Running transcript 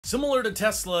Similar to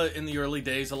Tesla in the early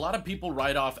days, a lot of people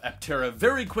write off Aptera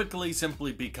very quickly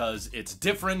simply because it's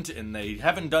different and they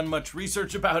haven't done much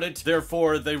research about it.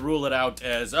 Therefore, they rule it out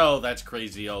as, oh, that's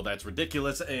crazy, oh, that's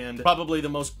ridiculous. And probably the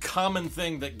most common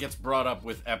thing that gets brought up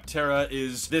with Aptera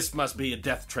is this must be a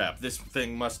death trap. This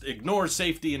thing must ignore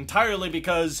safety entirely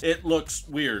because it looks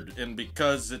weird and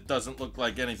because it doesn't look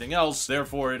like anything else.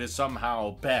 Therefore, it is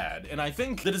somehow bad. And I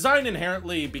think the design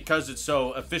inherently, because it's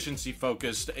so efficiency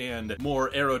focused and more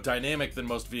aerodynamic than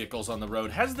most vehicles on the road,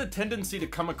 has the tendency to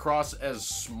come across as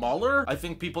smaller. I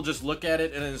think people just look at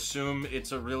it and assume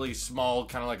it's a really small,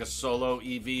 kind of like a solo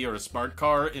EV or a smart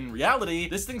car. In reality,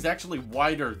 this thing's actually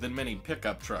wider than many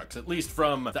pickup trucks, at least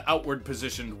from the outward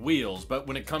positioned wheels. But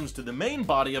when it comes to the main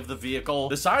body of the vehicle,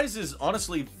 the size is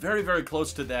honestly very, very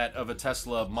close to that of a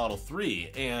Tesla Model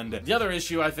 3. And the other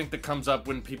issue I think that comes up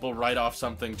when people write off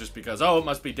something just because, oh, it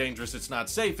must be dangerous, it's not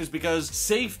safe, is because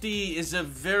safety is a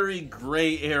very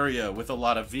gray area with a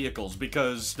lot of vehicles,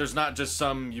 because there's not just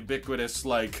some ubiquitous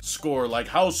like score like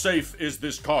how safe is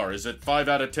this car? Is it 5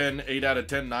 out of 10, 8 out of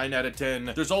 10, 9 out of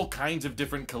 10? There's all kinds of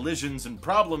different collisions and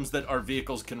problems that our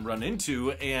vehicles can run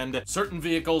into, and certain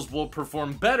vehicles will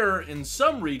perform better in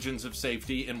some regions of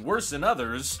safety and worse in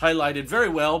others, highlighted very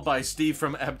well by Steve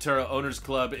from Aptera Owners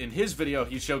Club. In his video,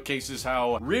 he showcases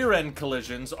how rear-end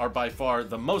collisions are by far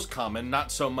the most common,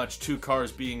 not so much two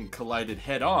cars being collided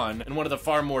head-on, and one of the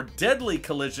far more deadly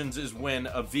collisions is when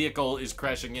a vehicle is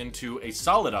crashing into a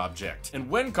solid object. And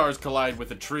when cars collide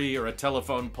with a tree or a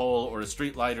telephone pole or a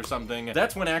street light or something,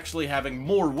 that's when actually having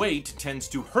more weight tends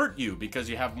to hurt you because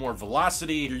you have more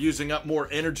velocity, you're using up more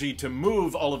energy to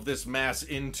move all of this mass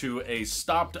into a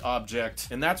stopped object,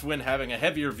 and that's when having a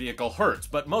heavier vehicle hurts.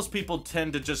 But most people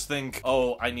tend to just think,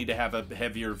 oh, I need to have a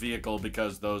heavier vehicle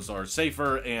because those are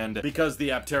safer, and because the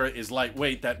Aptera is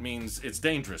lightweight, that means it's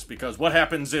dangerous. Because what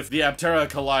happens if the Aptera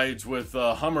collides with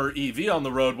a Hummer EV on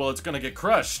the road? Well, it's gonna get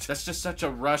crushed. That's just such a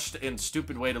rushed and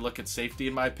stupid way to look at safety,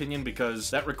 in my opinion, because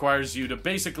that requires you to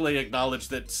basically acknowledge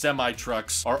that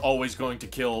semi-trucks are always going to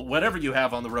kill whatever you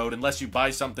have on the road unless you buy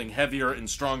something heavier and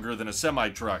stronger than a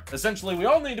semi-truck. Essentially, we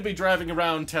all need to be driving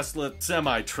around Tesla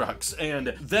semi-trucks,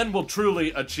 and then we'll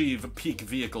truly achieve peak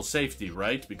vehicle safety,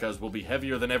 right? Because we'll be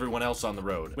heavier than everyone else on the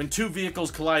road. When two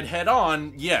vehicles collide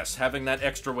head-on, yes, having that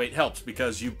extra weight helps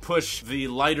because you push the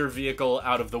lighter vehicle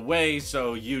out of the way,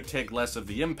 so you take less of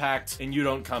the impact and you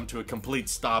don't come to a complete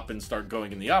stop and start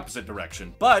going in the opposite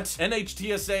direction. But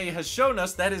NHTSA has shown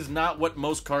us that is not what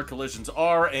most car collisions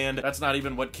are, and that's not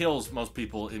even what kills most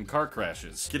people in car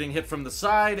crashes. Getting hit from the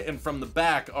side and from the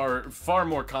back are far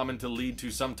more common to lead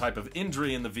to some type of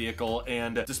injury in the vehicle,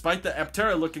 and despite the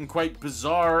Aptera looking quite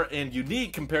bizarre and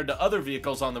unique compared to other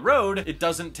vehicles on the road, it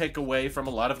doesn't take away from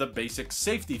a lot of the basic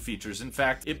safety features. In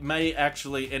fact, it may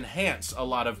actually enhance a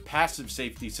lot of passive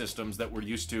safety systems that we're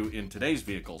used to in today's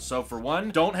vehicles. So for one,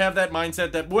 don't have that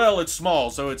mindset that, well, it's small,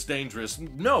 so it's dangerous.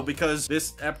 No, because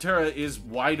this Aptera is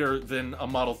wider than a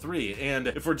Model 3. And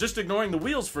if we're just ignoring the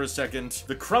wheels for a second,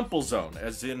 the crumple zone,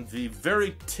 as in the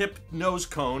very tip nose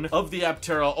cone of the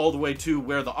Aptera all the way to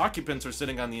where the occupants are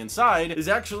sitting on the inside, is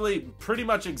actually pretty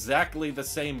much exactly the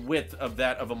same width of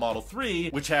that of a Model 3,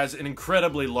 which has an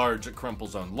incredibly large crumple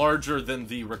zone, larger than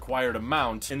the required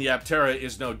amount, and the Aptera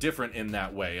is no different in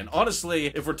that way. And honestly,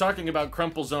 if we're talking about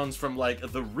crumple zones from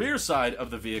like the rear side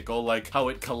of the vehicle, like how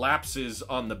it collapses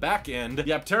on the back end, the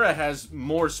Aptera has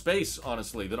more space,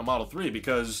 honestly, than a Model 3,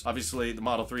 because obviously the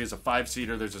Model 3 is a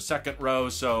 5-seater, there's a second row,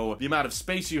 so the amount of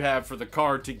space you have for the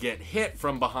car to get hit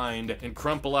from behind and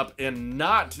crumple up and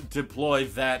not deploy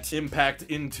that impact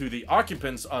into the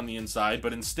occupants on the inside,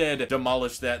 but instead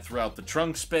demolish that throughout the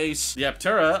trunk space. The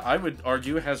Aptera, I would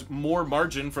argue, has more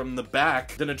margin from the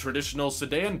back than a traditional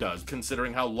sedan does,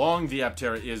 considering how long the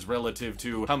Aptera is relative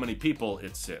to how many people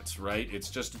it sits, right? It's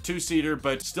just a 2-seater,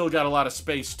 but still got a lot of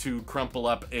space to crumple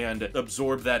up and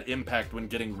absorb that impact when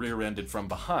getting rear-ended from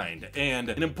behind. And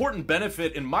an important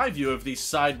benefit, in my view, of these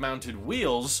side-mounted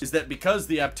wheels is that because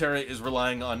the Aptera is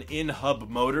relying on in-hub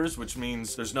motors, which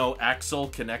means there's no axle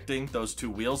connecting those two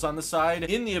wheels on the side,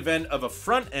 in the event of a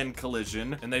front-end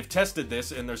collision, and they've tested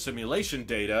this in their simulation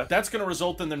data, that's going to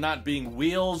result in there not being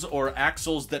wheels or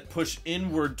axles that push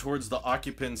inward towards the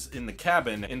occupants in the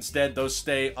cabin. Instead, those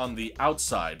stay on the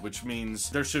outside, which means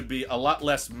there should be a lot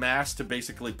less mass to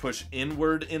basically push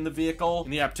inward in the vehicle.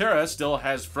 And the Aptera still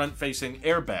has front-facing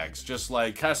airbags, just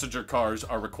like passenger cars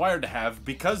are required to have.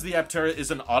 Because the Aptera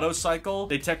is an auto cycle,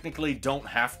 they technically don't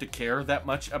have to care that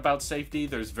much about safety.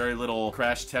 There's very little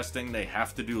crash testing they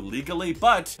have to do legally,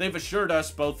 but they've assured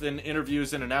us both in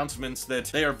interviews and announcements that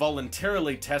they are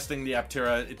voluntarily testing the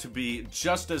Aptera to be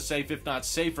just as safe, if not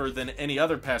safer, than any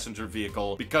other passenger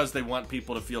vehicle, because they want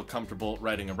people to feel comfortable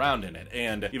riding around in it.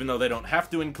 And even though they don't have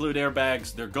to include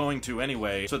airbags, they're going to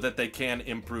anyway, so that they can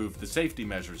improve the safety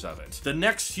measures of it. The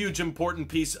next huge important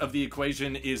piece of the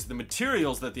equation is the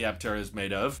materials that the Aptera is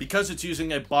made of. Because it's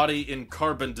using a body in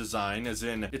carbon design, as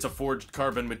in it's a forged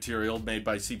carbon material made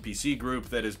by CPC Group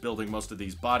that is building most of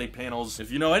these body panels.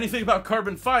 If you know anything about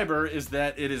carbon fiber, is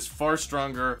that it is far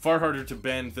stronger, far harder to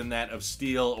bend than that of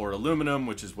steel or aluminum,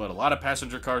 which is what a lot of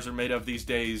passenger cars are made of these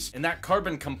days. And that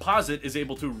carbon composite is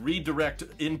able to redirect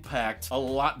impact a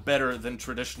lot better than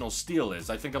traditional steel is.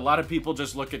 I think a lot of people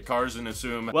just look at cars and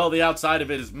assume, well, the outside of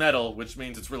it is metal, which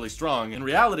means it's really strong. In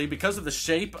reality, because of the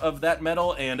shape of that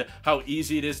metal and how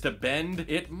easy it is to bend,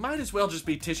 it might as well just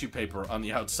be tissue paper on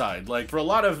the outside. Like, for a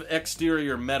lot of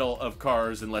exterior metal of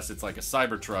cars, unless it's like a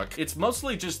Cybertruck, it's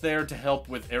mostly just there to help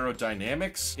with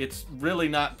aerodynamics. It's really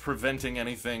not preventing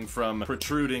anything from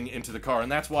protruding into the car,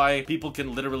 and that's why people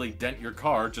can literally dent your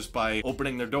car just by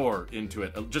opening their door into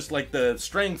it. Just like the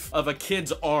strength of a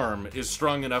kid's arm is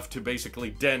strong enough to basically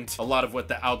dent a lot of what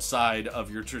the outside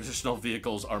of your traditional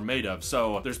vehicles are made of.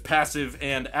 So there's passive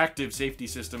and active safety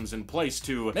systems in place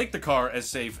to make the car as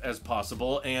safe as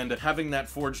possible, and having that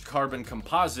forged carbon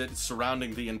composite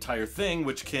surrounding the entire thing,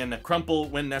 which can crumple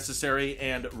when necessary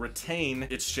and retain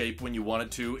its shape when you want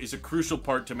it to, is a crucial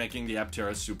part to making the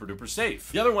Aptera super duper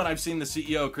safe. The other one I've seen the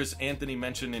CEO Chris Anthony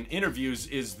mention in interviews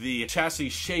is the chassis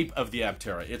shape of the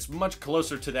Aptera. It's much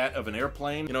closer to that of an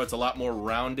airplane. You know, it's a lot more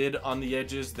rounded on the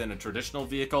edges than a traditional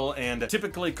vehicle, and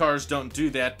typically cars don't do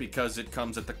that because it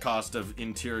comes at the cost of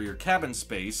interior cabin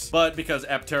space. But because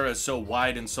Aptera is so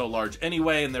wide and so large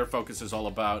anyway, and their focus is all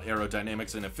about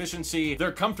aerodynamics and efficiency,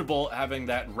 they're comfortable having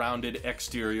that rounded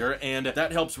exterior, and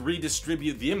that helps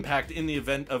redistribute the impact in the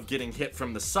event of getting hit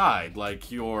from the side.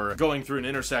 Like, you're going through an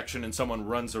intersection and someone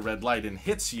runs a red light and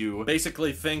hits you.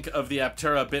 Basically, think of the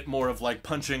Aptera a bit more of like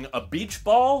punching a beach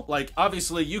ball. Like,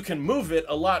 obviously you can move it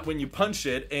a lot when you punch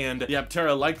it, and the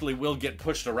Aptera likely will get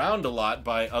pushed around a lot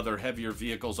by other heavier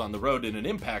vehicles on the road in an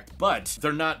impact, but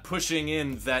they're not pushing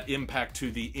in that impact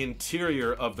to the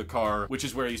interior of the car, which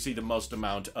is where you see the most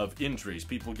amount of injuries.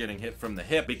 People getting hit from the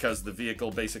hip because the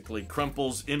vehicle basically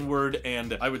crumples inward,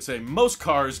 and I would say most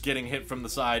cars getting hit from the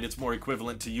side, it's more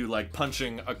equivalent to you like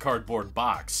punching a cardboard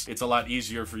box. It's a lot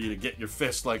easier for you to get your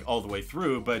fist like all the way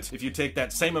through, but if you take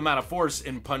that same amount of force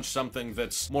and punch something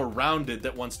that's more rounded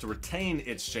that wants to retain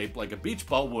its shape like a beach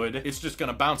ball would, it's just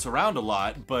going to bounce around a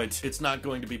lot, but it's not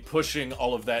going to be pushing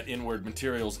all of that inward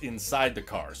materials inside the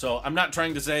car. So I'm not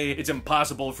trying to say it's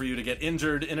impossible for you to get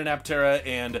injured in an Aptera,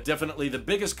 and definitely the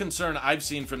biggest concern I've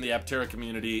seen from the Aptera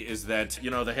community is that, you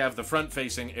know, they have the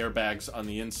front-facing airbags on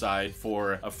the inside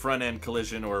for a front-end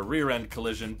collision or a rear-end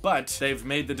collision, but they've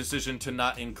made the decision to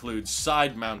not include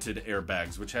side-mounted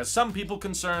airbags, which has some people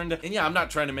concerned. And yeah, I'm not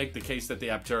trying to make the case that the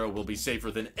Aptera will be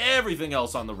safer than everything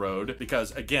else on the road,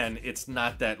 because again, it's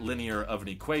not that linear of an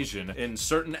equation. In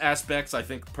certain aspects, I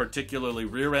think particularly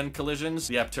rear-end collisions,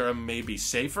 the Aptera may be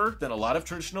safer than a lot of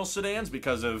traditional sedans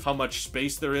because of how much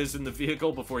space there is in the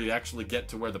vehicle before you actually get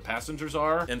to where the passengers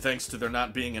are, and thanks to there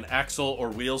not being an axle or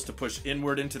wheels to push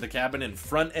inward into the cabin in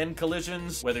front-end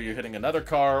collisions, whether you're hitting another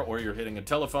car or you're hitting a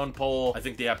telephone pole, I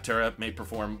think the Aptera may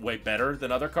perform way better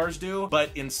than other cars do.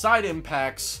 But in side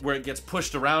impacts, where it gets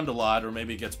pushed around a lot, or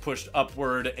maybe gets pushed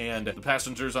upward and the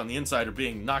passengers on the inside are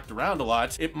being knocked around a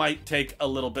lot, it might take a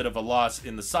little bit of a loss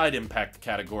in the side impact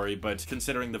category. But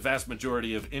considering the vast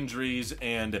majority of injuries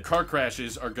and car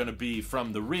crashes are going to be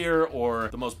from the rear, or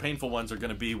the most painful ones are going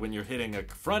to be when you're hitting a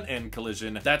front-end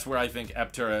collision, that's where I think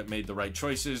Aptera made the right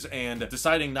choices, and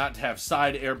deciding not to have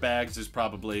side airbags is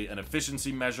probably an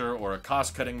efficiency measure or a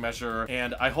cost-cutting measure,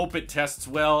 and I hope it tests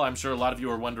well. I'm sure a lot of you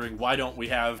are wondering, why don't we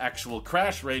have actual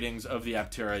crash ratings of the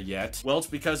Aptera yet? Well, it's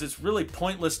because it's really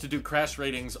pointless to do crash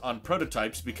ratings on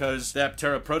prototypes, because the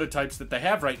Aptera prototypes that they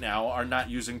have right now are not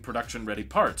using production-ready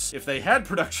parts. If they had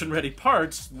production-ready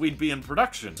parts, we'd be in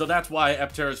production. So that's why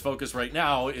Aptera's focus right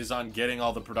now is on getting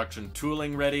all the production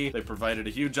tooling ready. They provided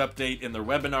a huge update in their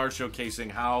webinar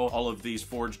showcasing how all of these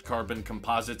forged carbon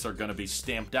composites are going to be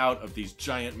stamped out of these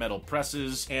giant metal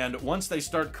presses, and once they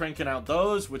start cranking out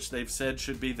those, which they've said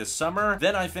should be this summer,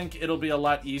 then I think it'll be a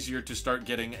lot easier to start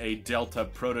getting a Delta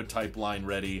prototype line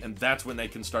ready, and that's when they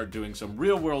can start doing some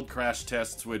real-world crash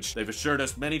tests, which they've assured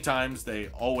us many times they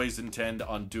always intend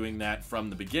on doing that from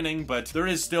the beginning. But there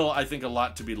is still, I think, a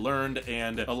lot to be learned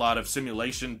and a lot of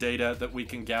simulation data that we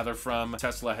can gather from.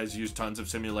 Tesla has used tons of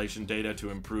simulation data to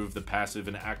improve the passive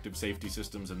and active safety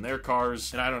systems in their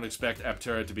cars, and I don't expect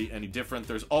Aptera to be any different.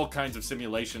 There's all kinds of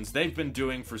simulations they've been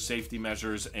doing for safety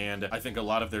measures, and I think a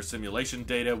lot of their simulation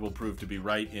data will prove to be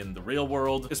right in the real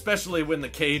world, especially when the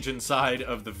cage inside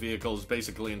of the vehicle is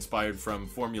basically inspired from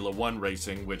Formula One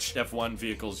racing, which F1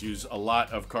 vehicles use a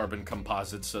lot of carbon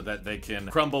composites so that they can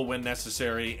crumble when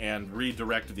necessary and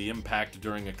redirect the impact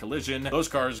during a collision. Those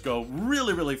cars go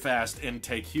really, really fast and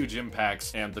take huge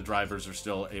impacts, and the drivers are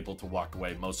still able to walk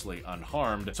away mostly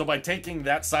unharmed. So by taking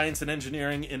that science and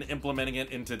engineering and implementing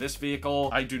it into this vehicle,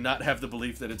 I do not have the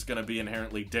belief that it's going to be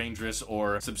inherently dangerous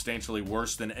or substantially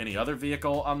worse than any other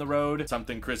vehicle on the road.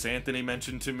 Something Chris Anthony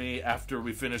mentioned to me after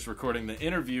we finished recording the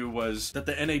interview was that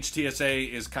the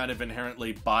NHTSA is kind of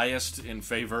inherently biased in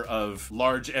favor of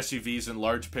large SUVs and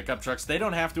large pickup trucks. They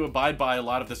don't have to abide by a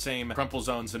lot of the same crumple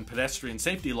zones and pedestrian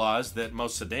safety laws that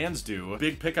most sedans do.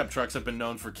 Big pickup trucks have been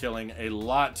known for killing a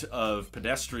lot of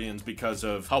pedestrians because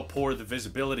of how poor the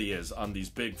visibility is on these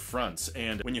big fronts.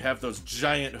 And when you have those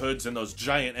giant hoods and those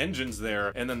giant engines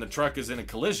there, and then the truck is in a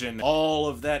collision, all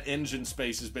of that engine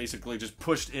space is basically just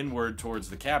pushed inward towards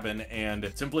the cabin,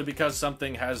 and simply because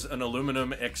something has an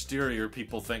aluminum exterior,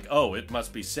 people think, oh, it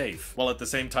must be safe, while at the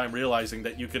same time realizing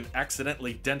that you can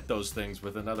accidentally dent those things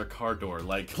with another car door.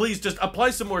 Like, please just apply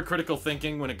some more critical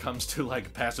thinking when it comes to,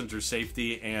 like, passenger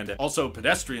safety and also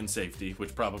pedestrian safety,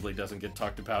 which probably doesn't get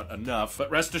talked about enough.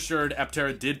 But rest assured,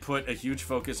 Aptera did put a huge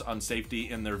focus on safety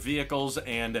in their vehicles,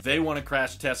 and they want to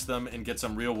crash test them and get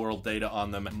some real-world data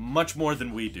on them much more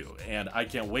than we do. And I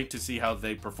can't wait to see how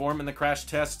they perform in the crash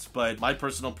tests, but my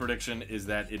personal prediction is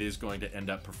that it is going to end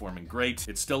up performing great.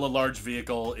 It's still a large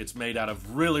vehicle, it's made out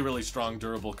of really, really strong,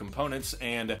 durable components,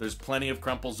 and there's plenty of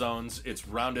crumple zones. It's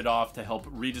rounded off to help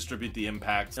redistribute the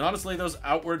impact. And honestly, those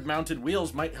outward mounted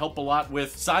wheels might help a lot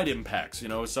with side impacts. You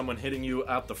know, someone hitting you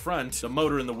out the front, the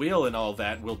motor and the wheel and all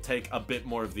that will take a bit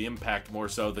more of the impact, more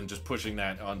so than just pushing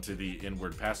that onto the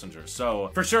inward passenger.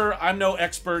 So for sure, I'm no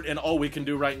expert, and all we can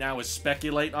do right now is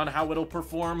speculate on how it'll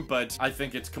perform, but I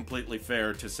think it's completely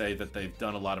fair to say that they've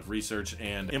done a lot of research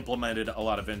and implemented a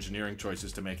lot of engineering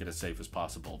choices to make it as safe as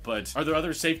possible. But are there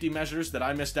other safety measures that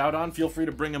I missed out on? Feel free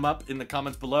to bring them up in the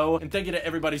comments below. And thank you to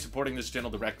everybody supporting this channel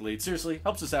directly. It seriously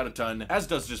helps us out a ton, as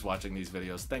does just watching these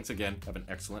videos. Thanks again. Have an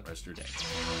excellent rest of your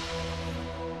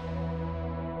day.